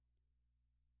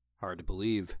Hard to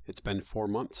believe it's been 4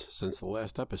 months since the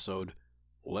last episode.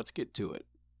 Let's get to it.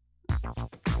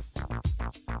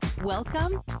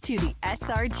 Welcome to the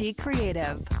SRG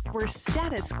Creative, where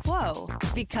status quo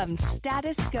becomes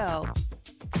status go.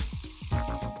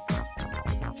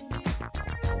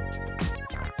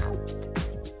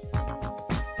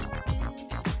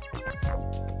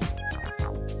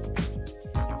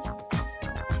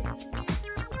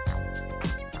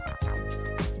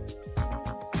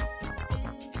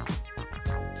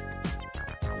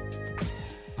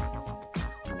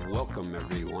 Welcome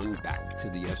everyone back to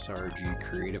the SRG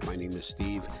Creative. My name is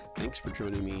Steve. Thanks for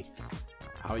joining me.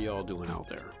 How y'all doing out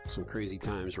there? Some crazy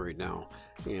times right now,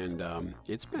 and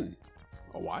it's been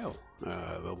a while.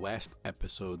 The last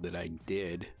episode that I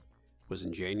did was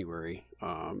in January,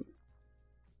 and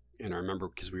I remember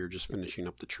because we were just finishing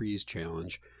up the trees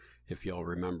challenge. If y'all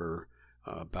remember,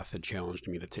 Beth had challenged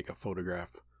me to take a photograph,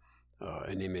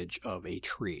 an image of a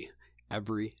tree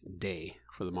every day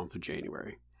for the month of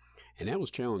January. And that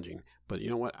was challenging, but you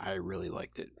know what? I really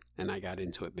liked it, and I got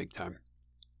into it big time.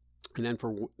 And then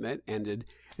that ended,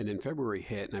 and then February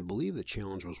hit, and I believe the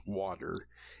challenge was water,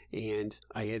 and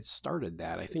I had started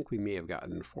that. I think we may have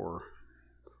gotten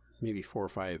maybe 4 or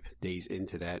 5 days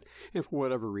into that, and for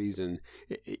whatever reason,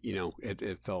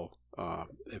 it fell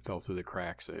through the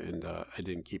cracks, and I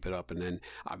didn't keep it up. And then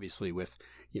obviously with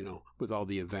all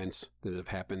the events that have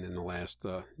happened in the last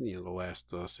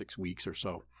 6 weeks or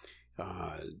so.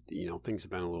 Things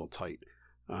have been a little tight,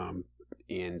 but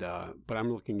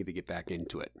I'm looking to get back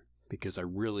into it because I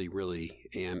really, really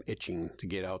am itching to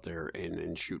get out there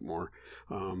and shoot more.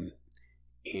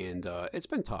 It's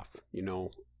been tough,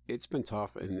 it's been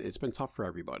tough, and it's been tough for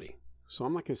everybody. So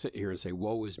I'm not going to sit here and say,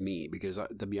 woe is me, because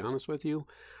to be honest with you,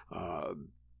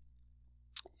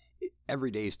 every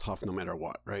day is tough no matter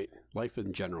what, right? Life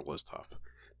in general is tough.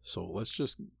 So let's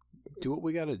just do what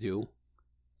we got to do.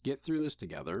 Get through this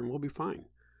together, and we'll be fine.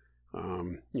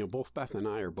 Both Beth and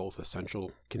I are both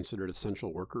considered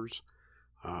essential workers.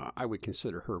 I would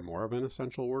consider her more of an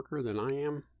essential worker than I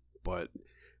am, but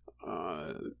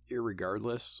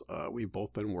irregardless, we've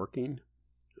both been working.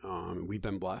 We've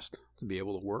been blessed to be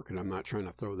able to work, and I'm not trying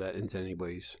to throw that into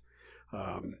anybody's.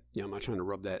 I'm not trying to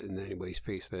rub that in anybody's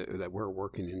face that we're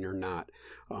working and you're not,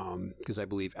 because I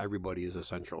believe everybody is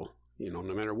essential. No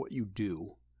matter what you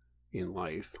do in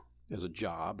life, as a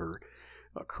job or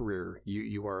a career,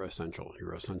 you are essential.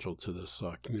 You're essential to this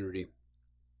community,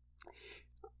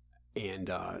 and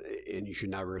you should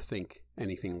never think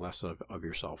anything less of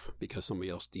yourself because somebody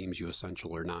else deems you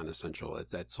essential or non-essential.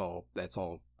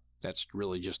 That's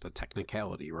really just a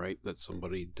technicality, right? That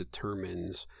somebody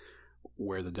determines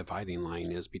where the dividing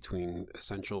line is between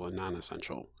essential and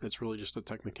non-essential. It's really just a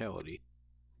technicality.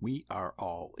 We are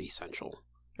all essential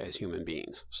as human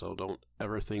beings, so don't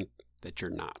ever think that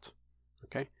you're not.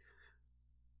 Okay,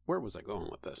 where was I going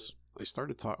with this? I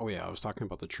was talking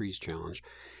about the trees challenge,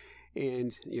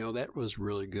 and that was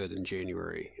really good in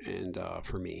January, and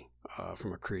for me,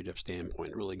 from a creative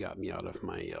standpoint, it really got me out of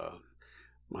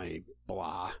my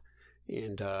blah,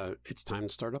 and it's time to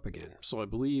start up again. So I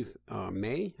believe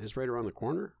May is right around the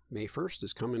corner. May 1st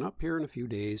is coming up here in a few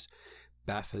days.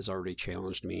 Beth has already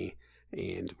challenged me,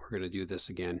 and we're going to do this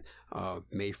again.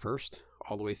 May 1st,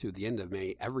 all the way through the end of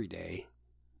May, every day.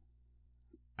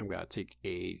 I'm going to take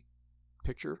a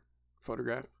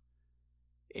photograph,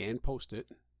 and post it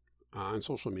on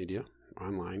social media,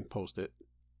 online, post it.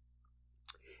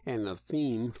 And the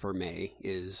theme for May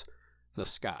is the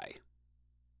sky.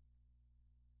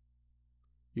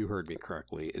 You heard me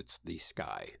correctly. It's the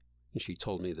sky. And she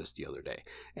told me this the other day.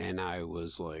 And I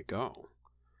was like, oh,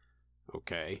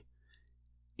 okay.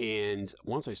 And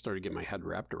once I started getting my head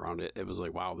wrapped around it, it was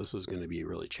like, wow, this is going to be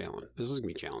really challenging. This is going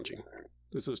to be challenging.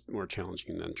 This is more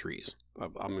challenging than trees.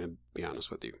 I'm going to be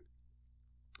honest with you.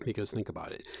 Because think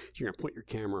about it. You're going to point your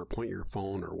camera, point your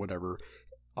phone or whatever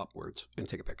upwards and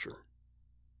take a picture.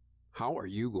 How am I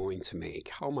going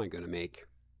to make,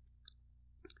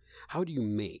 how do you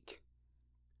make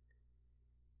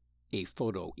a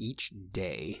photo each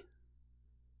day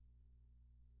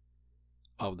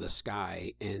of the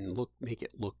sky and make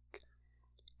it look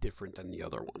different than the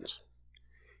other ones?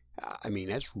 I mean,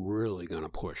 that's really going to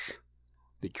push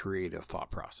the creative thought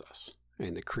process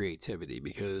and the creativity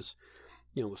because,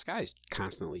 the sky is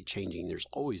constantly changing. There's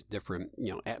always different,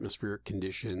 atmospheric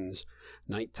conditions,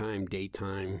 nighttime,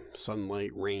 daytime, sunlight,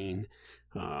 rain,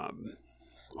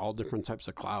 all different types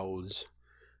of clouds.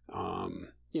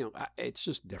 It's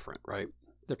just different, right?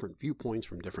 Different viewpoints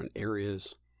from different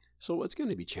areas. So it's going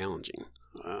to be challenging.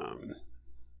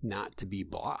 Not to be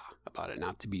blah about it,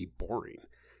 not to be boring,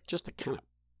 just to kind of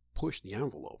push the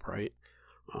envelope, right?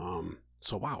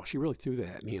 So, wow, she really threw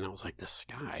that at me. And I was like, the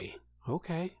sky?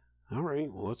 Okay. All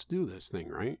right. Well, let's do this thing,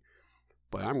 right?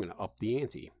 But I'm going to up the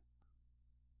ante.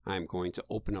 I'm going to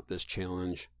open up this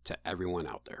challenge to everyone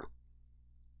out there.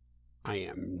 I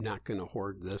am not going to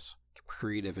hoard this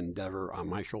creative endeavor on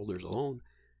my shoulders alone.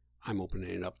 I'm opening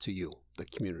it up to you, the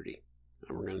community.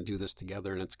 And we're going to do this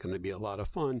together, and it's going to be a lot of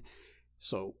fun.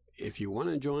 So if you want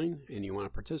to join and you want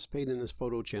to participate in this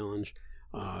photo challenge,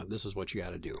 this is what you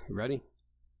got to do. Ready?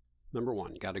 Number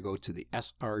one, you got to go to the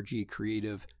SRG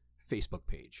Creative Facebook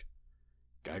page.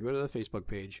 Got to go to the Facebook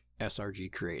page,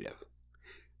 SRG Creative.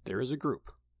 There is a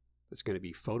group that's going to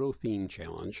be Photo Theme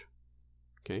Challenge.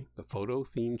 Okay, the Photo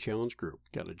Theme Challenge group.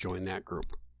 Got to join that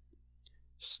group.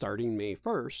 Starting May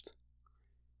 1st,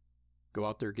 go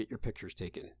out there, get your pictures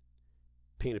taken.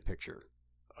 Paint a picture.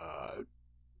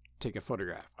 Take a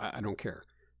photograph. I don't care.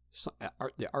 So,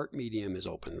 the art medium is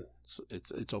open.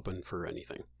 It's open for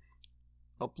anything.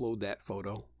 Upload that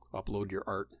photo. Upload your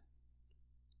art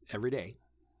every day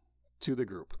to the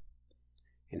group.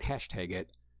 And hashtag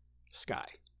it Sky.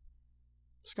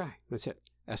 Sky. That's it.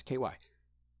 SKY.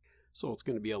 So it's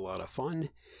going to be a lot of fun.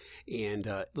 And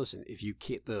listen, if you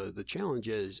can't, the challenge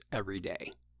is every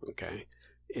day. Okay.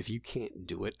 If you can't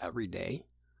do it every day,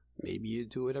 maybe you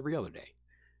do it every other day.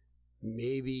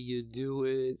 Maybe you do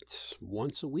it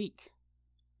once a week.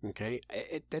 Okay.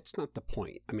 That's not the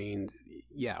point. I mean,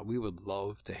 yeah, we would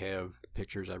love to have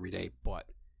pictures every day, but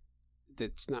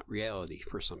that's not reality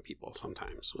for some people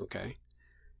sometimes. Okay.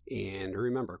 And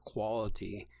remember,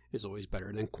 quality is always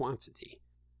better than quantity.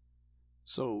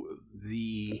 So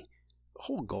the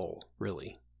whole goal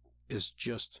really is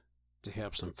just to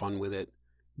have some fun with it,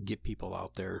 get people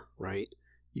out there, right?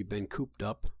 You've been cooped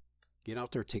up, get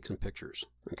out there, take some pictures,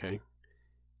 okay?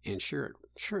 And share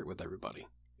it with everybody.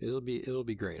 It'll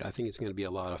be great. I think it's going to be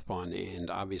a lot of fun,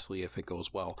 and obviously if it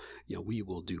goes well, we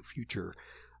will do future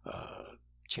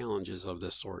challenges of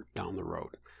this sort down the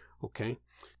road, okay?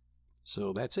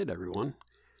 So that's it, everyone.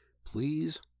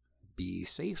 Please be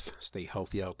safe, stay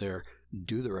healthy out there,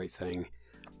 do the right thing.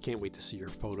 Can't wait to see your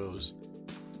photos.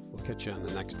 We'll catch you on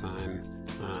the next time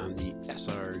on the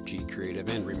SRG Creative.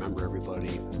 And remember,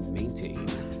 everybody, maintain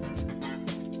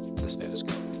the status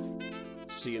quo.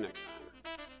 See you next time.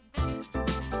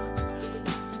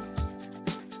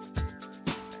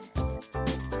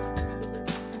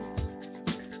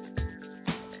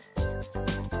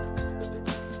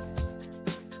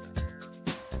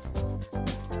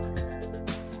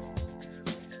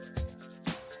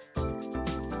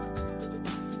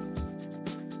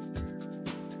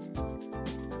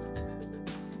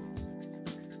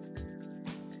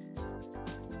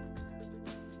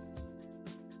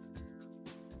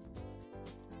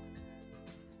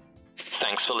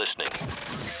 Thanks for listening.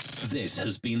 This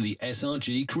has been the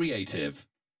SRG Creative.